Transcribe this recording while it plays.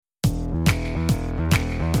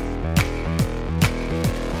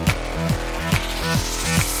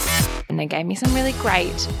And they gave me some really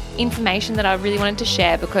great information that I really wanted to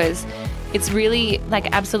share because it's really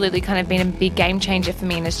absolutely kind of been a big game changer for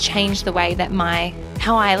me and has changed the way that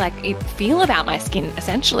how I feel about my skin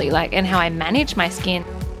essentially, and how I manage my skin.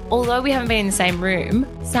 Although we haven't been in the same room,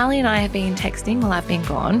 Sally and I have been texting while I've been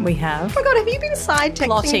gone. We have. Oh my God, have you been side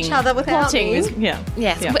texting each other without me?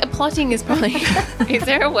 Yes, yeah. Plotting is probably... Is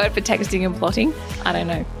there a word for texting and plotting? I don't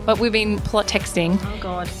know. But we've been plot texting. Oh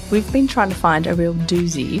God. We've been trying to find a real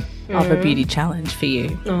doozy of a beauty challenge for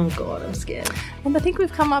you. Oh God, I'm scared. And I think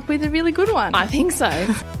we've come up with a really good one. I think so.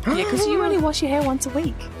 Yeah, because you only wash your hair once a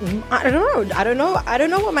week. I don't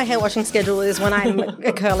know what my hair washing schedule is when I'm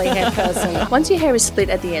a curly hair person. Once your hair is split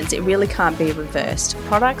at the ends, it really can't be reversed.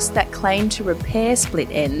 Products that claim to repair split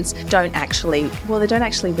ends don't actually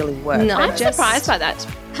really work. No. I'm surprised by that.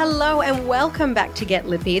 Hello and welcome back to Get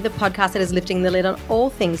Lippy, the podcast that is lifting the lid on all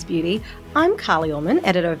things beauty. I'm Carly Allman,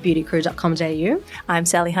 editor of beautycrew.com.au. I'm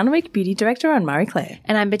Sally Hunwick, beauty director on Marie Claire.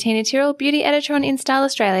 And I'm Bettina Tyrrell, beauty editor on InStyle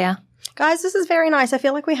Australia. Guys, this is very nice. I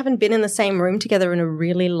feel like we haven't been in the same room together in a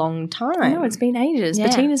really long time. No, it's been ages. Yeah.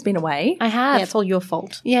 Bettina's been away. I have. Yeah, it's all your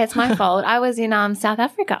fault. Yeah, it's my fault. I was in South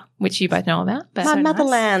Africa, which you both know about. But My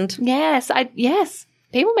motherland. Yes.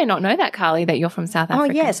 People may not know that, Carly, that you're from South Africa.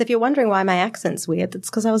 Oh, yes. If you're wondering why my accent's weird, it's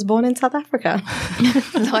because I was born in South Africa.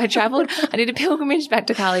 So I travelled. I did a pilgrimage back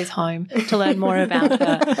to Carly's home to learn more about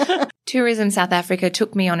her. Tourism South Africa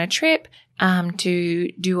took me on a trip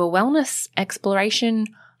to do a wellness exploration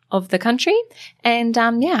of the country. And,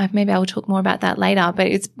 maybe I will talk more about that later, but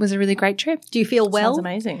it was a really great trip. Do you feel well? Sounds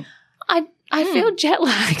amazing. I feel jet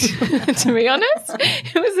lagged, to be honest.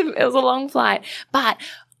 It was a long flight. But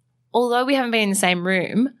although we haven't been in the same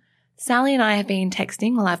room, Sally and I have been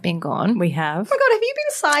texting while I've been gone. We have. Oh my God, have you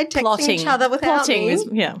been side texting each other without me?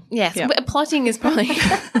 Yes, Yeah. Plotting is probably...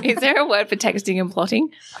 Is there a word for texting and plotting?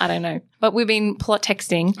 I don't know. But we've been plot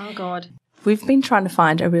texting. Oh God. We've been trying to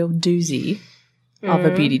find a real doozy of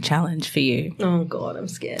a beauty challenge for you. Oh God, I'm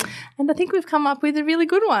scared. And I think we've come up with a really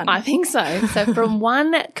good one. I think so. So from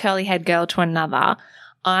one curly-haired girl to another,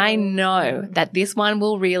 I know that this one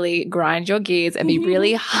will really grind your gears and be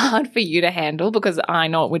really hard for you to handle because I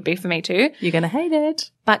know it would be for me too. You're going to hate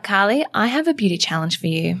it. But Carly, I have a beauty challenge for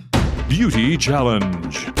you. Beauty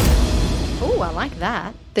challenge. Oh, I like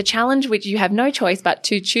that. The challenge, which you have no choice but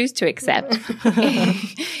to choose to accept,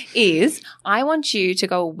 is I want you to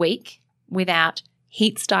go a week without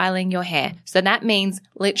heat styling your hair. So that means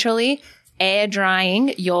literally air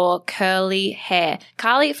drying your curly hair.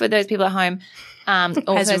 Carly, for those people at home,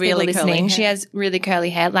 also has really people curly listening, hair. she has really curly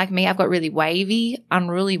hair. Like me, I've got really wavy,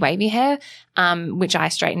 unruly wavy hair, which I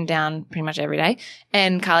straighten down pretty much every day.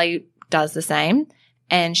 And Carly does the same.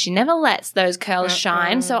 And she never lets those curls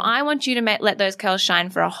shine. So I want you to let those curls shine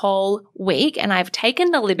for a whole week. And I've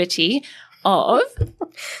taken the liberty of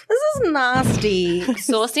This is nasty.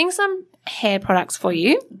 sourcing some hair products for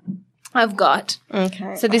you. I've got.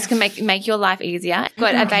 Okay. So this can make your life easier. I've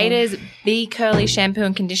got Aveda's Be Curly shampoo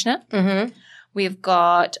and conditioner. Mm-hmm. We've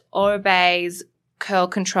got Oribe's Curl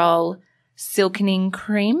Control Silkening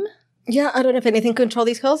Cream. Yeah, I don't know if anything can control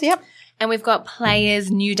these curls. Yep. And we've got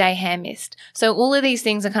Player's New Day Hair Mist. So all of these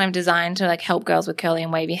things are kind of designed to help girls with curly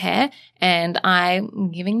and wavy hair. And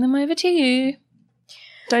I'm giving them over to you.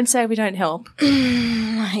 Don't say we don't help.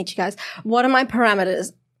 I hate you guys. What are my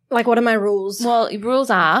parameters? What are my rules? Well, rules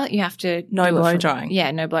are you have to No do it blow for- drying.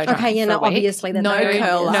 Yeah, no blow drying. Okay, yeah, for a no, week. obviously then no no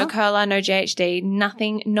curler. no curler, no GHD,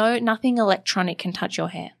 nothing electronic can touch your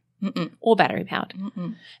hair. Or battery powered.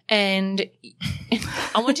 And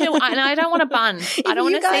I want you to, and I don't want a bun. I don't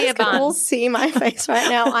want to see a You guys can all bun. see my face right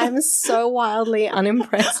now. I'm so wildly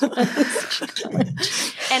unimpressed by this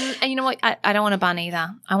challenge. And you know what? I don't want a bun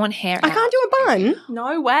either. I want hair I out. can't do a bun.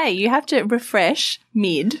 No way. You have to refresh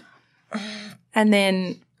mid and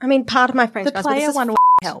then I mean, part of my French the guys, but this player is one will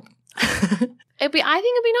help. I think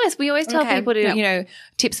it'd be nice. We always tell Okay, people to, yeah.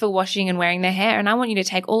 tips for washing and wearing their hair. And I want you to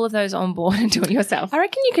take all of those on board and do it yourself. I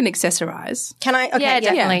reckon you can accessorize. Can I? Okay, Yeah,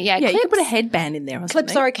 definitely. Yeah, you clips- can put a headband in there or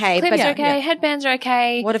Clips something. are okay, Clips but are okay. Headbands are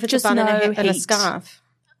okay. what if it's Just a bun no and a heat. scarf?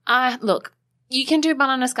 Look, you can do bun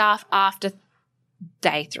on a scarf after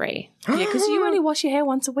day 3. Yeah, because you only wash your hair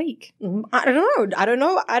once a week. I don't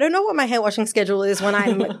know what my hair washing schedule is when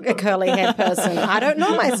I'm a curly hair person. I don't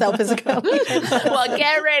know myself as a curly hair person. Well,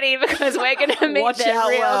 get ready because we're going to meet Watch the our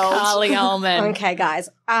real world. Carly Allman. Okay, guys.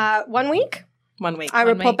 1 week. 1 week. I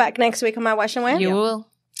One report week. back next week on my wash and wear. You will.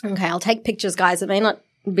 Okay, I'll take pictures, guys. It may not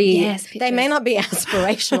be. Yes, they may pictures. not be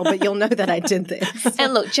aspirational, but you'll know that I did this.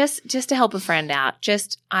 And look, just to help a friend out,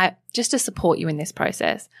 just to support you in this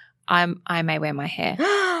process, I may wear my hair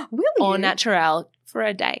Will au you? naturel for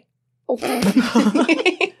a day.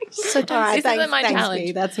 So All right, This isn't my thanks, challenge.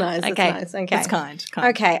 Bea. That's nice. That's Okay. nice. Okay. It's kind.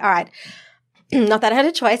 Okay. All right. Not that I had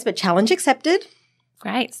a choice, but challenge accepted.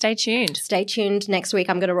 Great. Stay tuned. Stay tuned. Next week,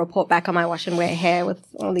 I'm going to report back on my wash and wear hair with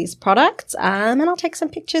all these products, and I'll take some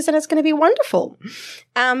pictures, and it's going to be wonderful.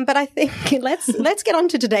 But I think let's get on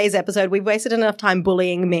to today's episode. We've wasted enough time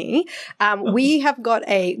bullying me. We have got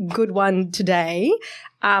a good one today.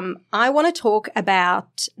 I want to talk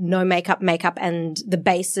about no makeup and the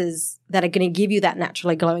bases that are going to give you that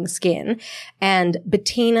naturally glowing skin. And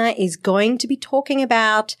Bettina is going to be talking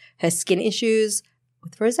about her skin issues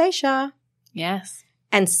with rosacea. Yes.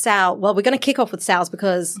 And Sal, well, we're going to kick off with Sal's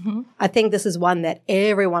because I think this is one that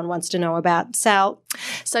everyone wants to know about. Sal.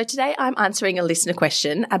 So today I'm answering a listener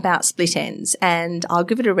question about split ends, and I'll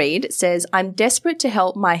give it a read. It says, I'm desperate to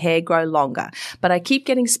help my hair grow longer, but I keep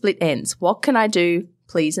getting split ends. What can I do?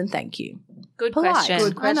 Please and thank you. Good Polite. question.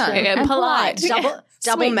 Good question. I know. And Polite.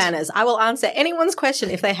 Double Sweet. manners. I will answer anyone's question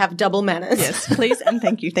if they have double manners. Yes, please and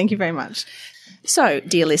thank you. Thank you very much. So,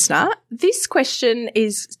 dear listener, this question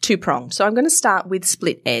is two-pronged. So I'm going to start with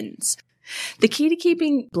split ends. The key to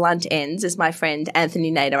keeping blunt ends, as my friend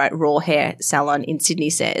Anthony Nader at Raw Hair Salon in Sydney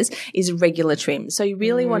says, is regular trim. So you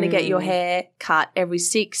really want to get your hair cut every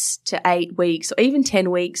 6 to 8 weeks or even 10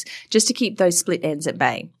 weeks just to keep those split ends at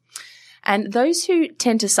bay. And those who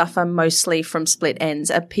tend to suffer mostly from split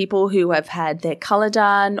ends are people who have had their colour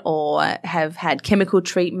done or have had chemical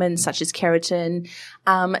treatments such as keratin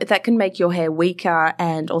that can make your hair weaker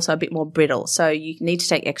and also a bit more brittle. So you need to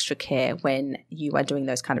take extra care when you are doing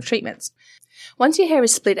those kind of treatments. Once your hair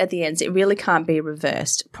is split at the ends, it really can't be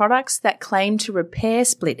reversed. Products that claim to repair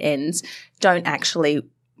split ends don't actually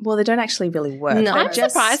really work. No. They're I'm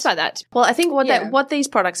surprised by that. Well, I think Yeah. what these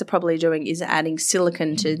products are probably doing is adding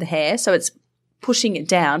silicone to the hair, so it's pushing it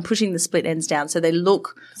down, pushing the split ends down, so they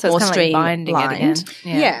look So more it's kind of like binding it again.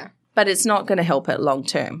 streamlined. Yeah. But it's not going to help it long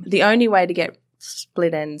term. The only way to get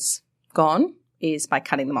split ends gone is by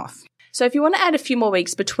cutting them off. So if you want to add a few more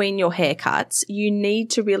weeks between your haircuts, you need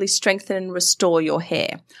to really strengthen and restore your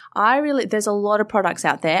hair. There's a lot of products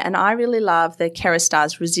out there, and I really love the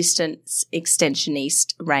Kerastars Resistance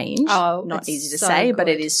Extensioniste range. Oh, Not it's easy to so say, but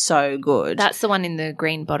good. it is so good. That's the one in the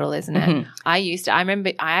green bottle, isn't it? I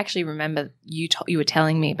actually remember you were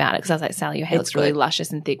telling me about it because I was like, Sally, your hair It's looks really good.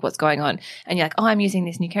 luscious and thick. What's going on? And you're like, oh, I'm using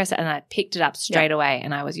this new Kerastase. And I picked it up straight away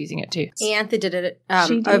and I was using it too. Iantha did it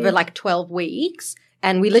She did. over like 12 weeks.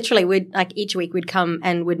 And we literally would, like, each week we'd come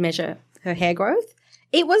and would measure her hair growth.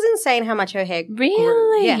 It was insane how much her hair grew.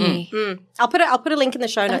 Really? Yeah. I'll put a link in the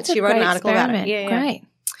show notes. That's a She wrote an great article about it. experiment. Yeah. Great.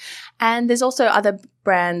 And there's also other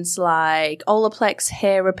brands like Olaplex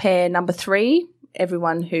Hair Repair No. 3.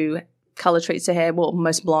 Everyone who color treats their hair, well,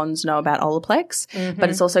 most blondes know about Olaplex, but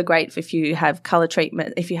it's also great if you have color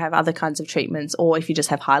treatment, if you have other kinds of treatments, or if you just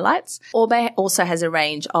have highlights. Orbe also has a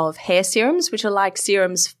range of hair serums, which are like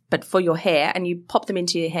serums but for your hair, and you pop them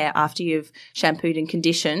into your hair after you've shampooed and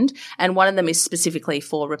conditioned, and one of them is specifically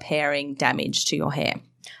for repairing damage to your hair.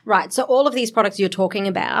 Right. So all of these products you're talking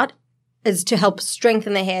about is to help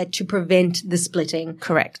strengthen the hair to prevent the splitting.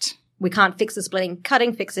 Correct. We can't fix the splitting.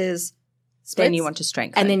 Cutting fixes splits. Then you want to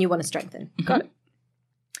strengthen. And then you want to strengthen. Got it.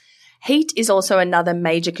 Heat is also another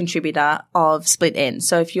major contributor of split ends.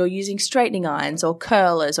 So if you're using straightening irons or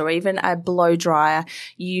curlers or even a blow dryer,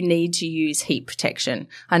 you need to use heat protection.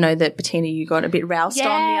 I know that, Bettina, you got a bit roused on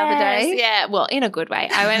the other day. Yeah, well, in a good way.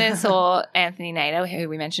 I went and saw Anthony Nader, who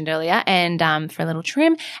we mentioned earlier, and for a little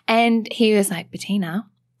trim, and he was like, Bettina,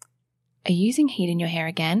 are you using heat in your hair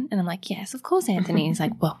again? And I'm like, yes, of course, Anthony. He's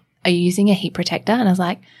like, well, are you using a heat protector? And I was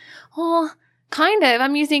like, oh, kind of.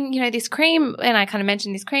 I'm using, this cream, and I kind of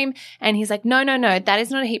mentioned this cream, and he's like, no, that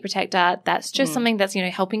is not a heat protector. That's just something that's,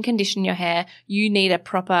 helping condition your hair. You need a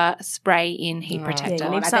proper spray-in heat protector. you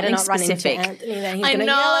need I better something not run into specific. Anthony, then he's I gonna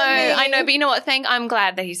know, yell at me. but you know what? I'm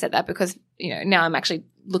glad that he said that because, now I'm actually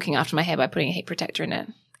looking after my hair by putting a heat protector in it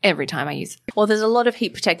every time I use it. Well, there's a lot of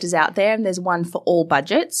heat protectors out there, and there's one for all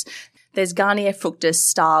budgets. There's Garnier Fructis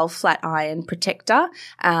Style Flat Iron Protector.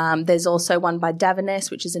 There's also one by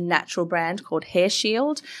Davines, which is a natural brand called Hair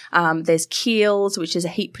Shield. There's Kiehl's, which is a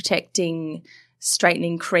heat protecting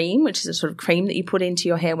straightening cream, which is a sort of cream that you put into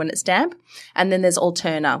your hair when it's damp. And then there's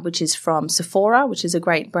Alterna, which is from Sephora, which is a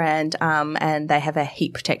great brand, and they have a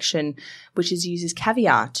heat protection which uses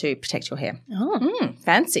caviar to protect your hair.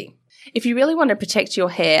 Fancy. If you really want to protect your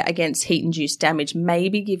hair against heat-induced damage,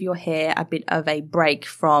 maybe give your hair a bit of a break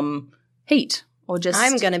from heat, or just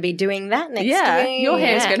I'm going to be doing that next week. your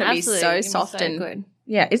hair is going to be absolutely. so It'll be soft so and good.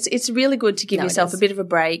 yeah, it's really good to give No, it yourself is. a bit of a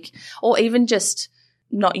break, or even just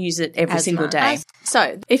not use it every As single much. day.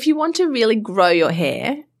 So if you want to really grow your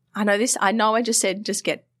hair, I know I just said just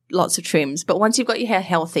get lots of trims. But once you've got your hair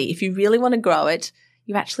healthy, if you really want to grow it,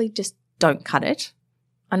 you actually just don't cut it.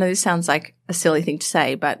 I know this sounds like a silly thing to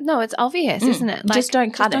say, but No, it's obvious, isn't it? just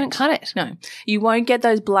don't cut it. Don't cut it. No, you won't get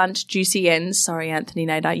those blunt, juicy ends. Sorry, Anthony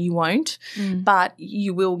Nader, you won't, but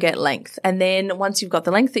you will get length. And then once you've got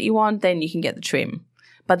the length that you want, then you can get the trim.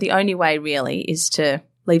 But the only way really is to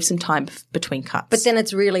leave some time between cuts. But then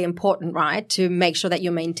it's really important, right, to make sure that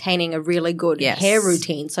you're maintaining a really good hair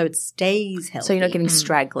routine so it stays healthy. So you're not getting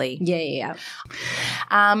straggly. Yeah.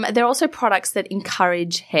 There are also products that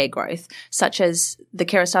encourage hair growth, such as the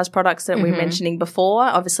Kerastase products that we were mentioning before.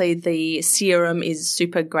 Obviously, the serum is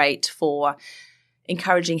super great for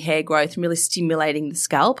encouraging hair growth and really stimulating the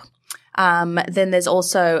scalp. Then there's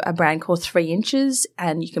also a brand called 3 Inches,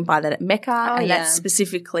 and you can buy that at Mecca, that's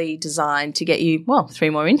specifically designed to get you, 3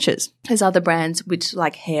 more inches. There's other brands which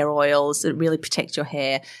like hair oils that really protect your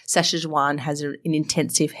hair. Saskatchewan has an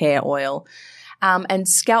intensive hair oil. And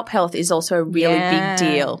scalp health is also a really big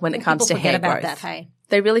deal when it comes to hair growth. People forget about that, hey?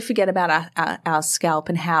 They really forget about our scalp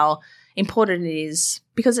and how important it is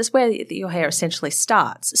because it's where your hair essentially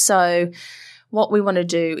starts. So what we want to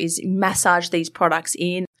do is massage these products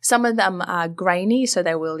in. Some of them are grainy, so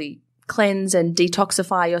they will cleanse and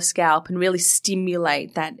detoxify your scalp and really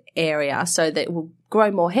stimulate that area so that it will grow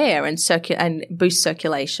more hair and boost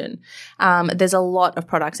circulation. There's a lot of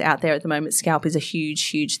products out there at the moment. Scalp is a huge,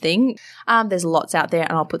 huge thing. There's lots out there,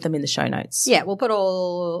 and I'll put them in the show notes. Yeah, we'll put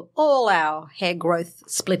all our hair growth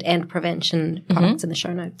split end prevention products in the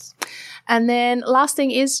show notes. And then last thing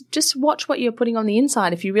is just watch what you're putting on the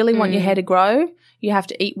inside. If you really want your hair to grow, you have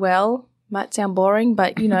to eat well. Might sound boring,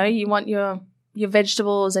 but you want your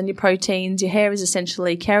vegetables and your proteins. Your hair is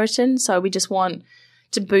essentially keratin, so we just want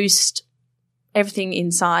to boost everything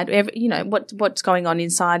inside. What's going on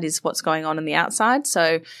inside is what's going on the outside.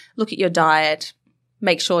 So look at your diet.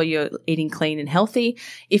 Make sure you're eating clean and healthy.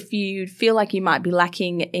 If you feel like you might be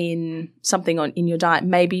lacking in something in your diet,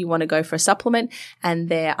 maybe you want to go for a supplement, and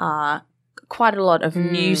there are quite a lot of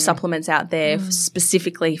new supplements out there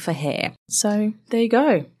specifically for hair. So there you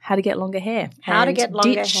go. How to get longer hair. How to get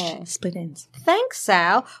longer ditch hair. Split ends. Thanks,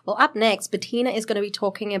 Sal. Well, up next, Bettina is going to be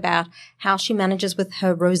talking about how she manages with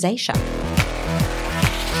her rosacea.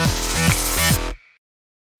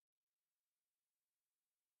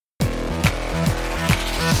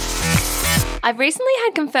 I've recently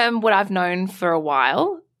had confirmed what I've known for a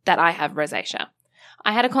while, that I have rosacea.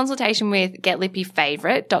 I had a consultation with Get Lippy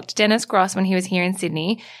favourite, Dr. Dennis Gross, when he was here in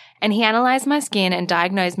Sydney, and he analysed my skin and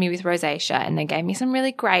diagnosed me with rosacea, and then gave me some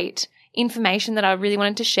really great information that I really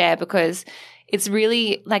wanted to share because it's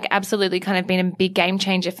really absolutely kind of been a big game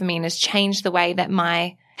changer for me and has changed the way that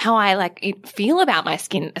how I feel about my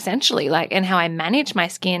skin essentially, and how I manage my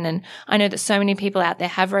skin. And I know that so many people out there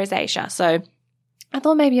have rosacea. So I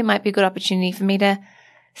thought maybe it might be a good opportunity for me to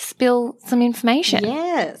spill some information.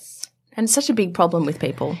 Yes. And it's such a big problem with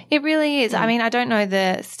people. It really is. I mean, I don't know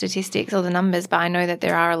the statistics or the numbers, but I know that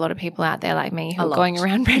there are a lot of people out there like me who are going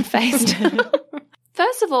around red-faced.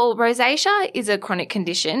 First of all, rosacea is a chronic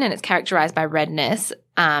condition and it's characterized by redness,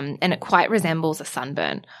 and it quite resembles a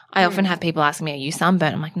sunburn. I often have people asking me, are you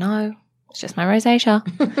sunburned? I'm like, no, it's just my rosacea.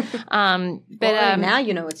 Now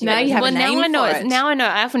you know it's your now you have a name now I know for it. Now I know.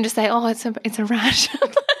 I often just say, oh, it's a rash.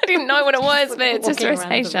 I didn't know what it was, but it's just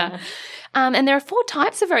rosacea. And there are 4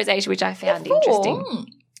 types of rosacea, which I found interesting.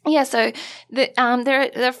 Yeah, so there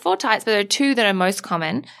are 4 types, but there are 2 that are most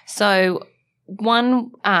common. So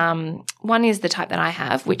one is the type that I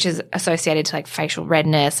have, which is associated to facial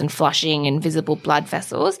redness and flushing and visible blood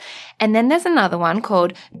vessels. And then there's another one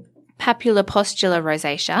called papulopustular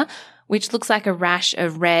rosacea, which looks like a rash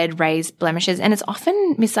of red raised blemishes, and it's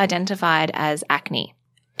often misidentified as acne.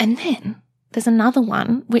 And then there's another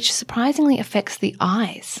one which surprisingly affects the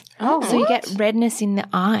eyes. Oh, so you get redness in the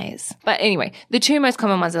eyes. But anyway, the 2 most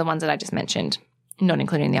common ones are the ones that I just mentioned, not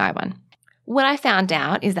including the eye one. What I found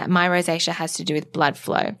out is that my rosacea has to do with blood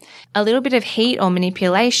flow. A little bit of heat or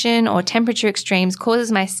manipulation or temperature extremes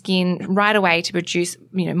causes my skin right away to produce,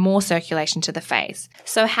 more circulation to the face.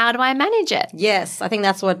 So how do I manage it? Yes, I think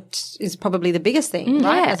that's what is probably the biggest thing,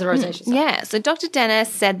 right, as a rosacea. Yeah, so Dr. Dennis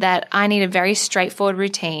said that I need a very straightforward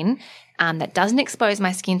routine that doesn't expose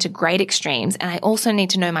my skin to great extremes, and I also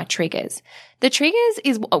need to know my triggers. The triggers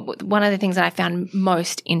is one of the things that I found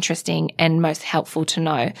most interesting and most helpful to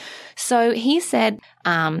know. So he said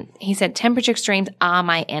temperature extremes are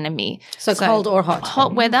my enemy. So cold or hot?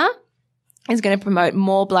 Hot weather is going to promote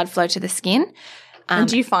more blood flow to the skin. And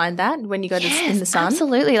do you find that when you go in the sun?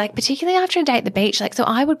 Absolutely. Particularly after a day at the beach. So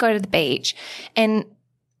I would go to the beach and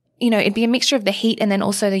it'd be a mixture of the heat and then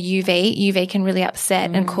also the UV. UV can really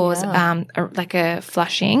upset and cause a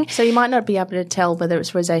flushing. So you might not be able to tell whether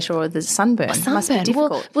it's rosacea or the sunburn. It must be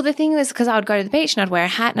difficult. Well, the thing is, because I would go to the beach and I'd wear a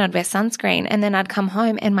hat and I'd wear sunscreen, and then I'd come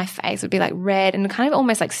home and my face would be like red and kind of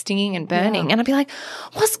almost like stinging and burning. And I'd be like,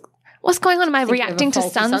 what's going on? Am I reacting to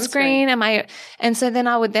sunscreen? And so then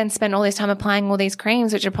I would then spend all this time applying all these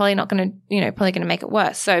creams, which are probably not going to, probably going to make it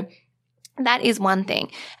worse. So that is one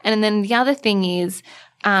thing. And then the other thing is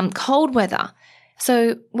cold weather.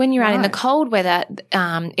 So when you're out in the cold weather,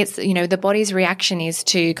 it's, the body's reaction is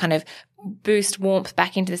to kind of boost warmth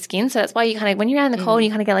back into the skin. So that's why you kind of, when you're out in the cold, you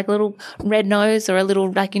kind of get like a little red nose or a little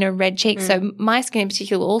red cheeks. So my skin in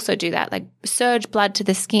particular will also do that, like surge blood to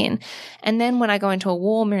the skin. And then when I go into a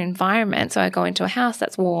warmer environment, so I go into a house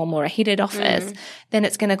that's warm or a heated office, then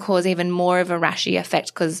it's going to cause even more of a rashy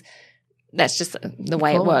effect because that's just the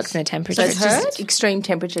way it works in the temperature. So it's just extreme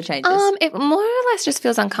temperature changes? It more or less just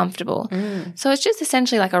feels uncomfortable. So it's just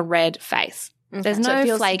essentially like a red face. There's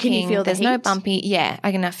no flaking. Can you feel there's no bumpy. Yeah,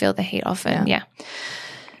 I can feel the heat often. Yeah.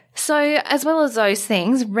 So as well as those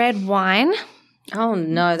things, red wine. Oh,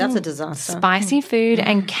 no, that's a disaster. Spicy food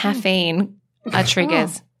and caffeine are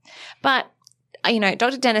triggers. But,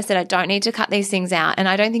 Dr. Dennis said I don't need to cut these things out, and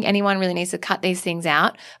I don't think anyone really needs to cut these things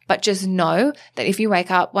out, but just know that if you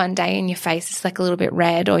wake up one day and your face is like a little bit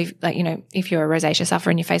red, or if you're a rosacea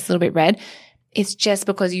sufferer and your face is a little bit red, it's just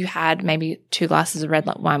because you had maybe 2 glasses of red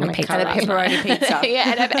wine with pizza. And a pepperoni pizza.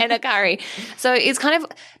 and a curry. So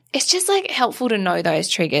it's just like helpful to know those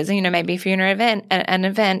triggers. And, maybe if you're in an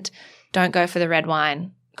event, don't go for the red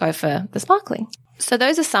wine, go for the sparkling. So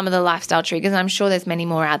those are some of the lifestyle triggers. I'm sure there's many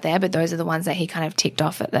more out there, but those are the ones that he kind of ticked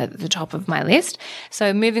off at the top of my list.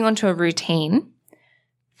 So moving on to a routine.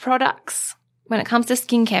 Products. When it comes to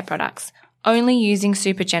skincare products, only using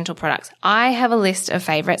super gentle products. I have a list of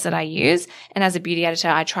favorites that I use, and as a beauty editor,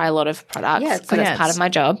 I try a lot of products because that's part of my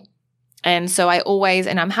job. And so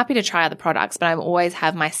I'm happy to try other products, but I always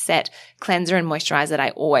have my set cleanser and moisturizer that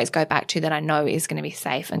I always go back to that I know is going to be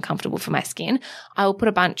safe and comfortable for my skin. I will put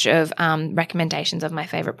a bunch of recommendations of my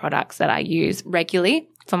favorite products that I use regularly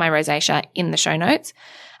for my rosacea in the show notes.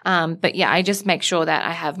 But yeah, I just make sure that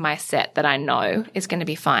I have my set that I know is going to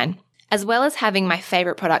be fine. As well as having my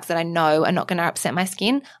favorite products that I know are not going to upset my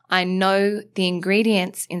skin, I know the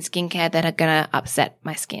ingredients in skincare that are going to upset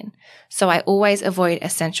my skin. So I always avoid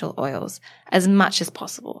essential oils as much as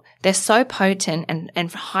possible. They're so potent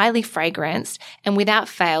and highly fragranced, and without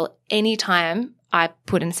fail, anytime I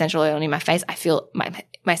put an essential oil in my face, I feel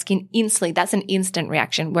my skin instantly. That's an instant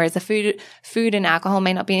reaction. Whereas the food and alcohol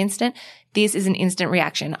may not be instant. This is an instant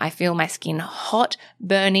reaction. I feel my skin hot,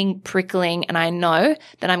 burning, prickling, and I know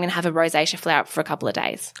that I'm going to have a rosacea flare up for a couple of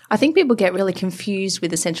days. I think people get really confused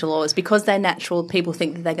with essential oils because they're natural. People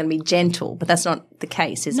think that they're going to be gentle, but that's not the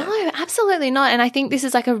case, is it? No, absolutely not. And I think this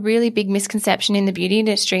is like a really big misconception in the beauty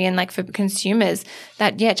industry and like for consumers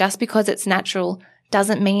that, just because it's natural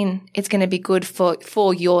doesn't mean it's going to be good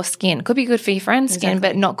for your skin. It could be good for your friend's skin,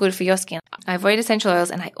 but not good for your skin. I avoid essential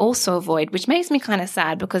oils, and I also avoid, which makes me kind of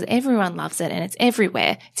sad because everyone loves it and it's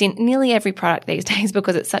everywhere. It's in nearly every product these days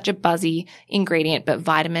because it's such a buzzy ingredient, but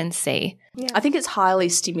vitamin C. Yeah. I think it's highly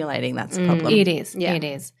stimulating. That's the problem. It is. Yeah. It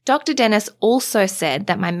is. Dr. Dennis also said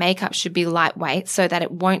that my makeup should be lightweight so that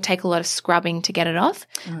it won't take a lot of scrubbing to get it off.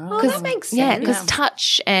 Oh, that makes sense. Yeah, because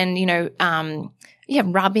touch and,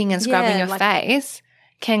 rubbing and scrubbing your face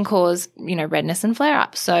can cause, redness and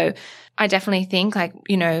flare-ups. So I definitely think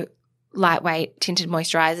lightweight tinted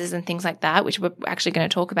moisturizers and things like that, which we're actually going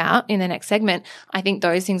to talk about in the next segment. I think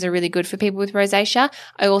those things are really good for people with rosacea.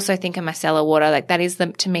 I also think a micellar water, that is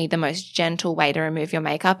to me the most gentle way to remove your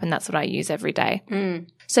makeup, and that's what I use every day.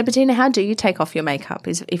 So Bettina, how do you take off your makeup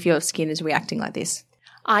if your skin is reacting like this?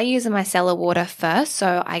 I use a micellar water first,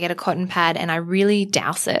 so I get a cotton pad and I really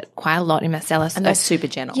douse it quite a lot in micellar. And that's super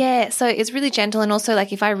gentle. Yeah, so it's really gentle, and also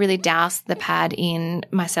if I really douse the pad in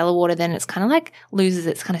micellar water, then it's kind of loses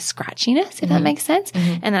its kind of scratchiness, if that makes sense.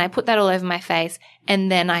 And then I put that all over my face,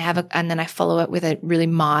 and then I follow it with a really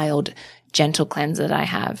mild, gentle cleanser that I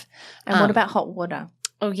have. And what about hot water?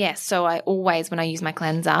 Oh, yes. So I always, when I use my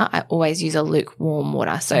cleanser, I always use a lukewarm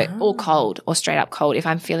water. So or cold or straight up cold. If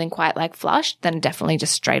I'm feeling quite flushed, then definitely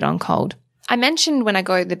just straight on cold. I mentioned when I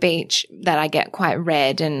go to the beach that I get quite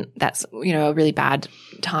red, and that's, a really bad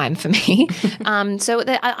time for me. So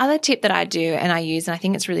the other tip that I do and I use, and I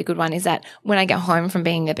think it's a really good one, is that when I get home from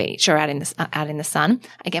being at the beach or out in the sun,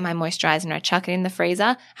 I get my moisturizer and I chuck it in the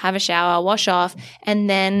freezer, have a shower, wash off, and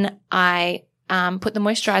then I put the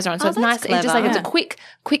moisturizer on. So it's that's nice. It's just like clever. it's a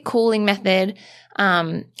quick cooling method.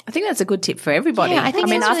 I think that's a good tip for everybody. Yeah, I think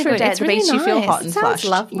it's after really a day good. at It's the really beach, you feel nice. hot and Sounds flushed.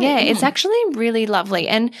 lovely. Yeah, it's actually really lovely.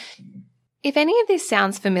 And if any of this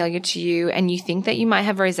sounds familiar to you and you think that you might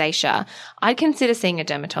have rosacea, I'd consider seeing a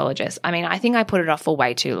dermatologist. I mean, I think I put it off for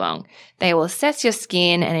way too long. They will assess your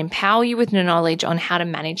skin and empower you with knowledge on how to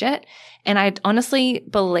manage it. And I honestly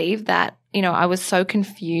believe that, you know, I was so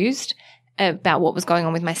confused about what was going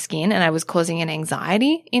on with my skin and I was causing an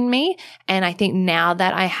anxiety in me. And I think now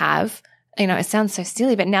that I have, you know, it sounds so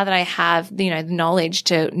silly, but now that I have, you know, the knowledge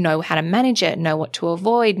to know how to manage it, know what to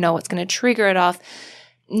avoid, know what's going to trigger it off,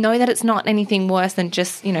 know that it's not anything worse than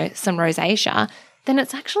just, you know, some rosacea, then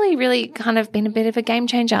it's actually really kind of been a bit of a game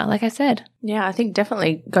changer, like I said. Yeah, I think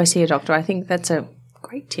definitely go see a doctor. I think that's a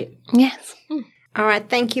great tip. Yes. All right,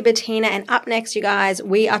 thank you, Bettina. And up next, you guys,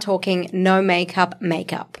 we are talking no makeup.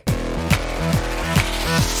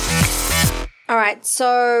 All right,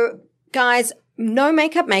 so guys, no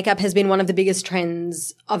makeup has been one of the biggest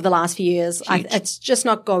trends of the last few years. It's just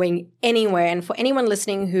not going anywhere. And for anyone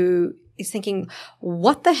listening who is thinking,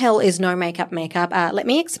 what the hell is no makeup? Let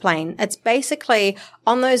me explain. It's basically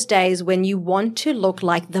on those days when you want to look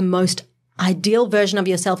like the most ideal version of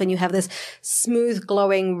yourself and you have this smooth,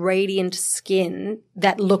 glowing, radiant skin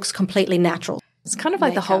that looks completely natural. It's kind of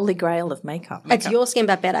like the holy grail of makeup. It's your skin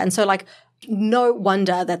but better. And so like no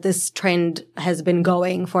wonder that this trend has been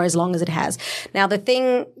going for as long as it has. Now, the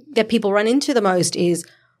thing that people run into the most is,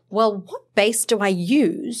 well, what base do I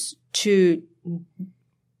use to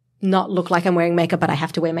not look like I'm wearing makeup, but I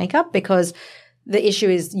have to wear makeup? Because the issue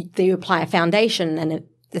is that you apply a foundation and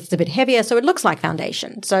it's a bit heavier, so it looks like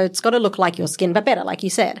foundation. So it's got to look like your skin, but better, like you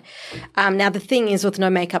said. Now, the thing is with no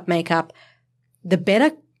makeup, the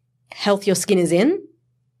better health your skin is in,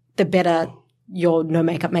 the better your no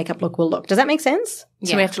makeup look will look. Does that make sense?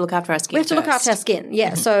 So we have to look after our skin. We have to look after our skin.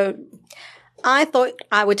 Yeah. So I thought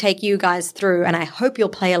I would take you guys through, and I hope you'll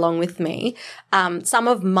play along with me, some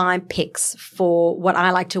of my picks for what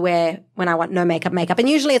I like to wear when I want no makeup. And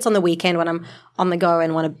usually it's on the weekend when I'm on the go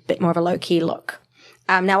and want a bit more of a low-key look.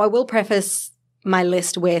 Now, I will preface my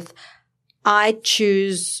list with I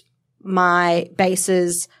choose my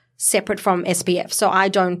bases separate from SPF. So I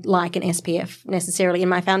don't like an SPF necessarily in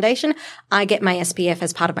my foundation. I get my SPF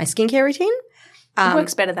as part of my skincare routine. It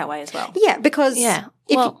works better that way as well. Yeah, because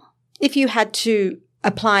if you had to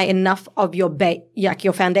apply enough of your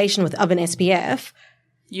your foundation of an SPF,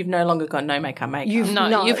 you've no longer got no makeup. You've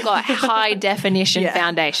got high definition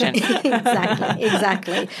foundation.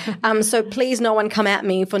 Exactly. So please, no one come at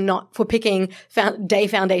me for picking day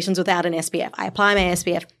foundations without an SPF. I apply my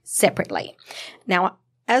SPF separately. Now,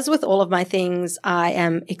 as with all of my things, I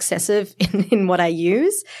am excessive in what I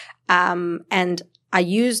use, and I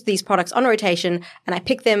use these products on rotation, and I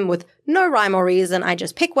pick them with no rhyme or reason. I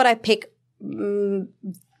just pick what I pick.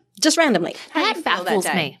 Just randomly. That baffles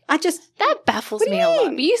me. That baffles me a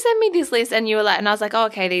lot. You sent me this list and you were like, and I was like, oh,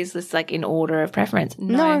 okay, these lists like in order of preference.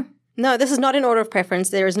 No, this is not in order of preference.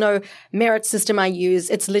 There is no merit system I use.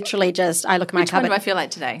 It's literally just I look at my cupboard. Which one do I feel like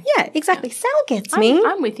today? Yeah, exactly. Sal gets me.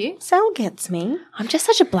 I'm with you. Sal gets me. I'm just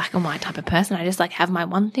such a black and white type of person. I just like have my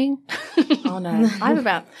one thing. Oh no, I have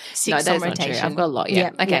about 6 on rotation. I've got a lot.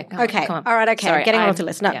 Yeah. Okay. Okay. Come on. All right. Okay. Sorry, Getting off the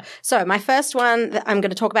list. No. Yeah. So my first one that I'm going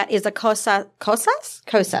to talk about is a Kosas.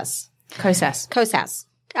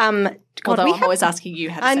 Although I'm always asking you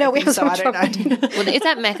how to say things, so I don't know. Well, it's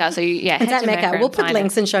at Mecca, so it's at Mecca. We'll put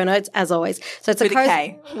links in show notes as always. So it's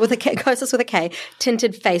Kosas with a K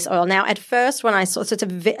tinted face oil. Now, at first when I saw, so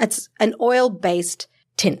it's an oil based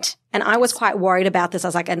tint, and I was quite worried about this. I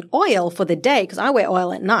was like, an oil for the day, because I wear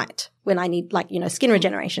oil at night when I need skin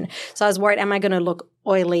regeneration. So I was worried, am I going to look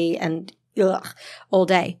oily and all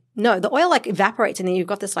day? No, the oil evaporates and then you've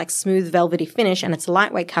got this smooth velvety finish, and it's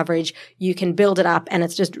lightweight coverage. You can build it up and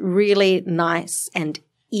it's just really nice and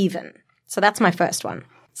even. So that's my first one.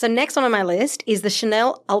 So next one on my list is the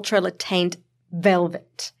Chanel Ultra Le Teint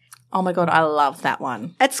Velvet. Oh my God, I love that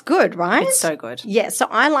one. It's good, right? It's so good. Yeah, so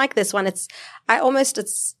I like this one. I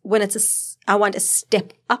want a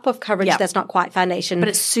step up of coverage that's not quite foundation. But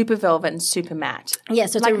it's super velvet and super matte. Yeah,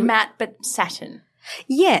 so it's matte but satin.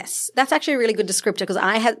 Yes, that's actually a really good descriptor, because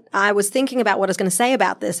I was thinking about what I was going to say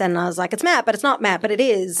about this, and I was like, it's matte, but it's not matte, but it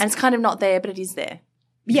is. And it's kind of not there, but it is there.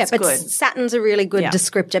 Yeah, it's but good. satin's a really good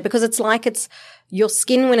descriptor, because it's your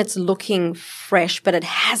skin when it's looking fresh, but it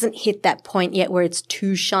hasn't hit that point yet where it's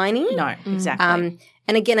too shiny. No, exactly.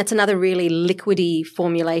 And again, it's another really liquidy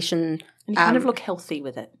formulation. And you kind of look healthy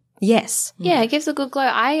with it. Yes. Yeah, it gives a good glow.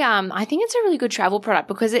 I think it's a really good travel product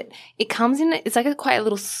because it comes in, it's like quite a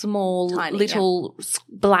little small, tiny, little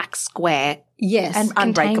black square. Yes. And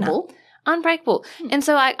unbreakable. Unbreakable. And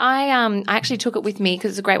so I actually took it with me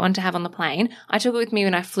because it's a great one to have on the plane. I took it with me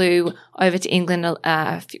when I flew over to England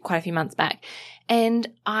quite a few months back. And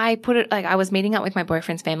I put it, like, I was meeting up with my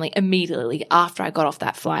boyfriend's family immediately after I got off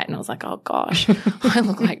that flight. And I was like, oh gosh, I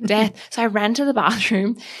look like death. So I ran to the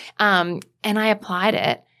bathroom, and I applied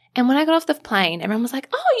it. And when I got off the plane, everyone was like,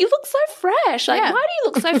 oh, you look so fresh. Like, why do you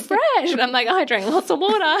look so fresh? And I'm like, I drank lots of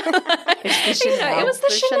water. It's the Chanel. It was the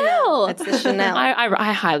Chanel. It's the Chanel.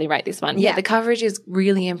 I highly rate this one. Yeah, the coverage is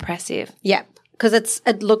really impressive. Yeah, because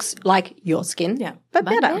it looks like your skin, but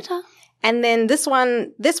better. And then this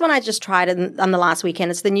one I just tried on the last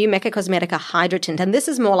weekend. It's the new Mecca Cosmetica Hydra Tint. And this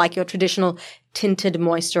is more like your traditional tinted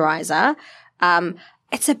moisturizer.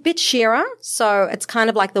 It's a bit sheerer, so it's kind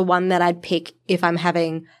of like the one that I'd pick if I'm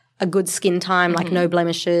having a good skin time, like no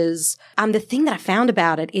blemishes. The thing that I found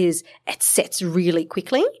about it is it sets really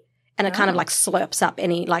quickly and it kind of like slurps up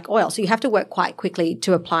any like oil. So you have to work quite quickly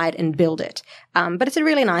to apply it and build it. But it's a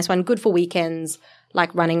really nice one, good for weekends,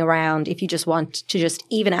 like running around if you just want to just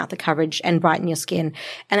even out the coverage and brighten your skin.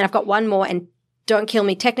 And then I've got one more, and don't kill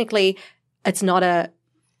me. Technically, it's not a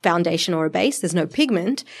foundation or a base. There's no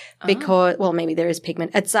pigment because, well, maybe there is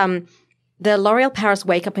pigment. It's the L'Oreal Paris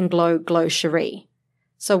Wake Up and Glow Cherie.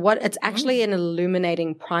 So it's actually an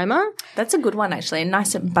illuminating primer. That's a good one, actually, and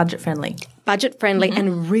nice and budget friendly. Budget friendly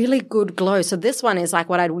and really good glow. So this one is like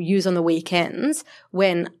what I'd use on the weekends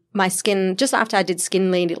when my skin, just after I did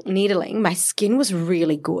skin needling, my skin was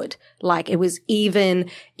really good. Like it was even,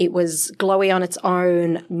 it was glowy on its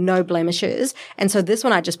own, no blemishes. And so this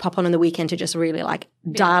one I just pop on the weekend to just really like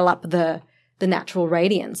dial up the natural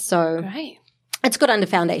radiance. So it's good under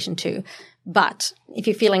foundation too. But if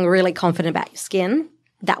you're feeling really confident about your skin,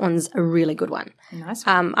 that one's a really good one. Nice.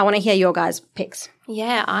 I want to hear your guys' picks.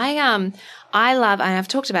 Yeah, I love, and I've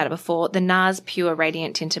talked about it before, the NARS Pure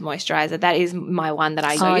Radiant Tinted Moisturizer. That is my one that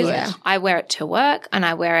I use. Yeah. I wear it to work and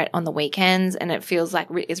I wear it on the weekends, and it feels like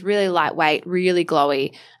it's really lightweight, really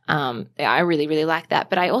glowy. I really, really like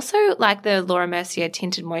that. But I also like the Laura Mercier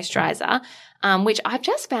Tinted Moisturizer, which I've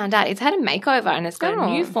just found out it's had a makeover and it's got a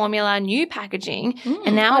new formula, new packaging.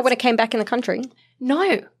 And now when it came back in the country?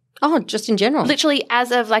 No. Oh, just in general. Literally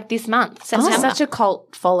as of like this month, September. It's such a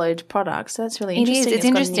cult followed product, so that's really interesting. It is. It's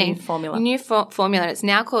interesting. Got a new formula. New formula. It's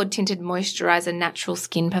now called Tinted Moisturizer Natural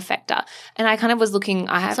Skin Perfector. And I kind of was looking,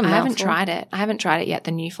 I haven't tried it. I haven't tried it yet,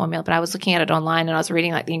 the new formula, but I was looking at it online and I was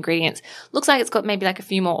reading like the ingredients. Looks like it's got maybe like a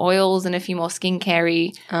few more oils and a few more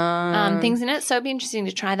skincare-y things in it. So it'd be interesting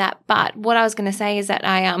to try that. But what I was going to say is that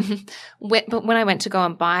when I went to go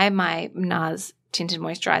and buy my NARS tinted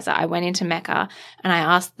moisturizer, I went into Mecca and I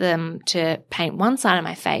asked them to paint one side of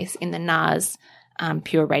my face in the NARS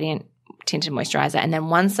Pure Radiant tinted moisturizer and then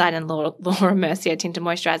one side in Laura Mercier tinted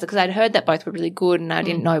moisturizer because I'd heard that both were really good and I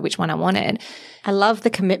didn't know which one I wanted. I love the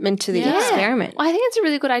commitment to the experiment. Well, I think it's a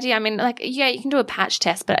really good idea. I mean, like, yeah, you can do a patch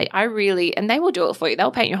test, but I really, and they will do it for you.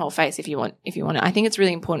 They'll paint your whole face if you want it. I think it's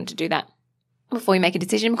really important to do that before you make a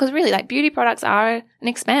decision because really like beauty products are an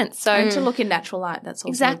expense. So to look in natural light, that's also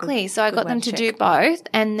exactly. So I got them to do both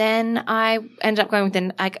and then I ended up going with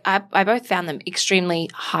them. I both found them extremely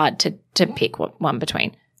hard to pick one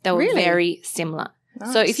between. They were very similar.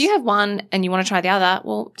 Nice. So if you have one and you want to try the other,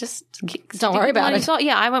 well, just don't worry about it.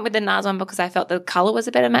 Yeah, I went with the NARS one because I felt the color was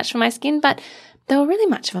a better match for my skin, but they were really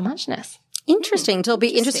much of a muchness. Interesting. So it'll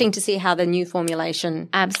be interesting to see how the new formulation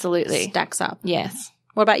absolutely stacks up. Yes.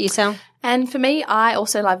 What about you, Sal? And for me, I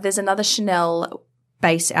also love, there's another Chanel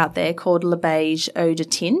base out there called Le Beige Eau de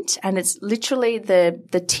Tint, and it's literally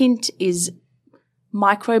the tint is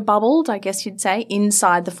micro bubbled, I guess you'd say,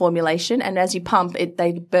 inside the formulation, and as you pump it,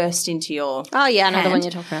 they burst into your another one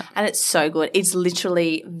you're talking about. And it's so good. It's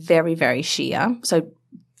literally very, very sheer, so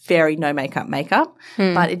very no makeup,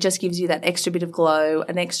 but it just gives you that extra bit of glow,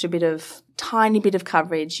 an extra bit of tiny bit of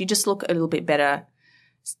coverage. You just look a little bit better.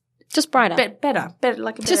 Just brighter. Better.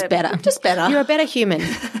 Just better. You're a better human.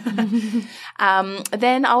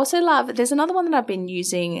 Then I also love, there's another one that I've been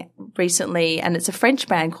using recently and it's a French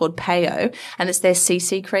brand called Peo and it's their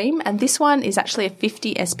CC cream. And this one is actually a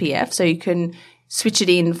 50 SPF, so you can switch it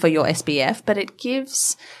in for your SPF, but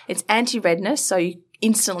it's anti-redness, so you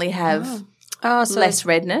instantly have less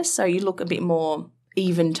redness, so you look a bit more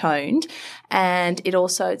even toned. And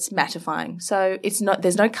it's mattifying. So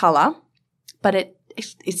there's no color, but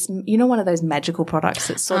it's one of those magical products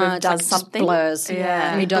that sort of does something. Blurs.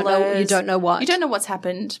 Yeah. You don't know what. You don't know what's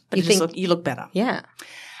happened, but you look better. Yeah.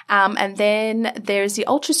 And then there's the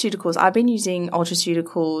Ultraceuticals. I've been using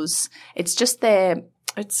Ultraceuticals. It's just I've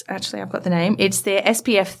got the name. It's their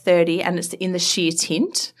SPF 30 and it's in the sheer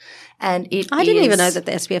tint. And I didn't even know that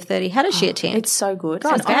the SPF 30 had a sheer tint. It's so good.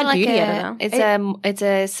 God, And bad beauty editor. it's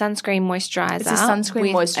a sunscreen moisturizer. it's a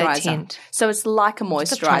sunscreen with moisturizer. a tint. So it's like a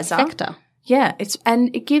moisturizer. Trifecta. Yeah, it's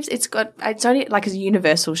only like a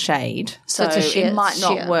universal shade, so it's a sheer- it might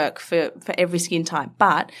not sheer. work for every skin type,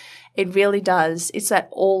 but it really does. It's that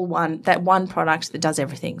one product that does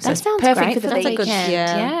everything. So That it's sounds perfect great for the for the beach. weekend.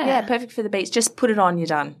 yeah. Yeah, perfect for the beach. Just put it on, you're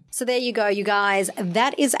done. So there you go, you guys.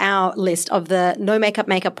 That is our list of the no makeup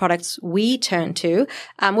products we turn to.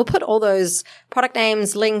 We'll put all those product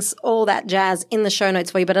names, links, all that jazz in the show notes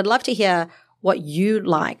for you. But I'd love to hear what you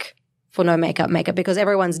like for no makeup because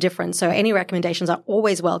everyone's different. So any recommendations are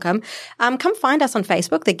always welcome. Come find us on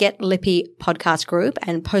Facebook, the Get Lippy podcast group,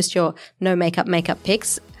 and post your no makeup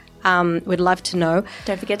pics. We'd love to know.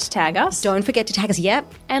 Don't forget to tag us. Don't forget to tag us.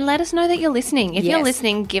 Yep. And let us know that you're listening. If Yes. you're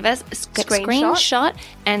listening, give us a Screenshot. screenshot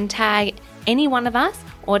and tag any one of us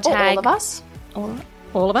or Or tag all of us.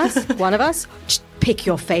 All of us, one of us. Just pick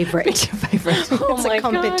your favorite. Pick your favorite. It's my a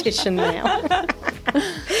competition now.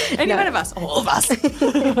 Any one of us. All of us.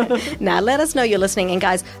 Now, let us know you're listening. And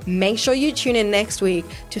guys, make sure you tune in next week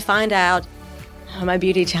to find out how my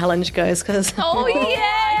beauty challenge goes. Because Oh yeah,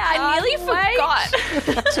 I nearly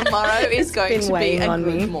forgot. Tomorrow is going been to be weighing a on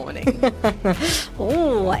good me. morning.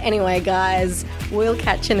 anyway, guys, we'll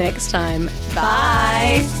catch you next time.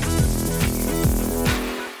 Bye.